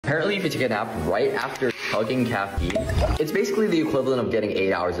Apparently, if you take a nap right after chugging caffeine, it's basically the equivalent of getting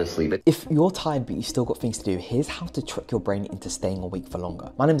 8 hours of sleep. If you're tired but you still got things to do, here's how to trick your brain into staying awake for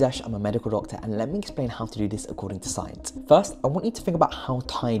longer. My name's Ash, I'm a medical doctor, and let me explain how to do this according to science. First, I want you to think about how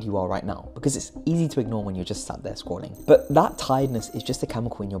tired you are right now, because it's easy to ignore when you're just sat there scrolling. But that tiredness is just a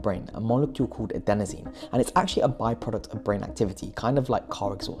chemical in your brain, a molecule called adenosine, and it's actually a byproduct of brain activity, kind of like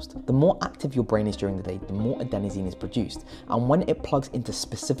car exhaust. The more active your brain is during the day, the more adenosine is produced, and when it plugs into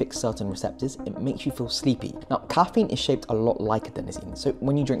specific certain receptors, it makes you feel sleepy. Now, caffeine is shaped a lot like adenosine, so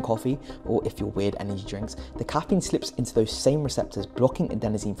when you drink coffee, or if you're weird energy drinks, the caffeine slips into those same receptors, blocking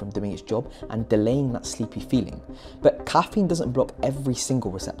adenosine from doing its job and delaying that sleepy feeling. But caffeine doesn't block every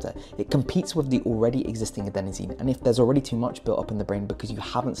single receptor. It competes with the already existing adenosine, and if there's already too much built up in the brain because you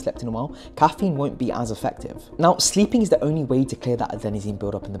haven't slept in a while, caffeine won't be as effective. Now, sleeping is the only way to clear that adenosine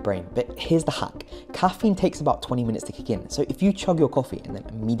build up in the brain, but here's the hack. Caffeine takes about 20 minutes to kick in, so if you chug your coffee and then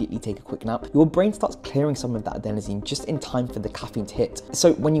immediately take a quick nap, your brain starts clearing some of that adenosine just in time for the caffeine to hit.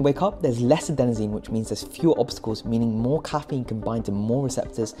 So when you wake up, there's less adenosine, which means there's fewer obstacles, meaning more caffeine can bind to more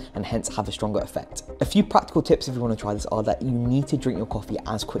receptors and hence have a stronger effect. A few practical tips if you want to try this are that you need to drink your coffee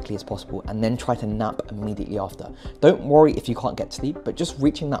as quickly as possible and then try to nap immediately after. Don't worry if you can't get to sleep, but just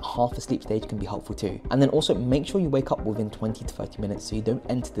reaching that half asleep stage can be helpful too. And then also make sure you wake up within 20 to 30 minutes so you don't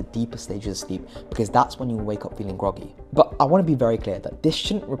enter the deeper stages of sleep, because that's when you wake up feeling groggy. But I want to be very clear that this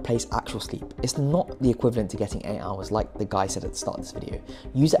shouldn't replace actual sleep. It's not the equivalent to getting 8 hours like the guy said at the start of this video.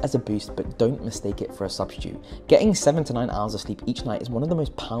 Use it as a boost, but don't mistake it for a substitute. Getting 7 to 9 hours of sleep each night is one of the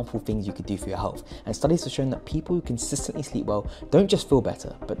most powerful things you could do for your health, and studies have shown that people who consistently sleep well don't just feel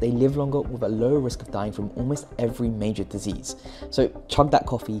better, but they live longer with a lower risk of dying from almost every major disease. So chug that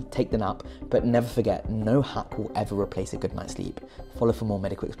coffee, take the nap, but never forget, no hack will ever replace a good night's sleep. Follow for more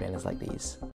medical explainers like these.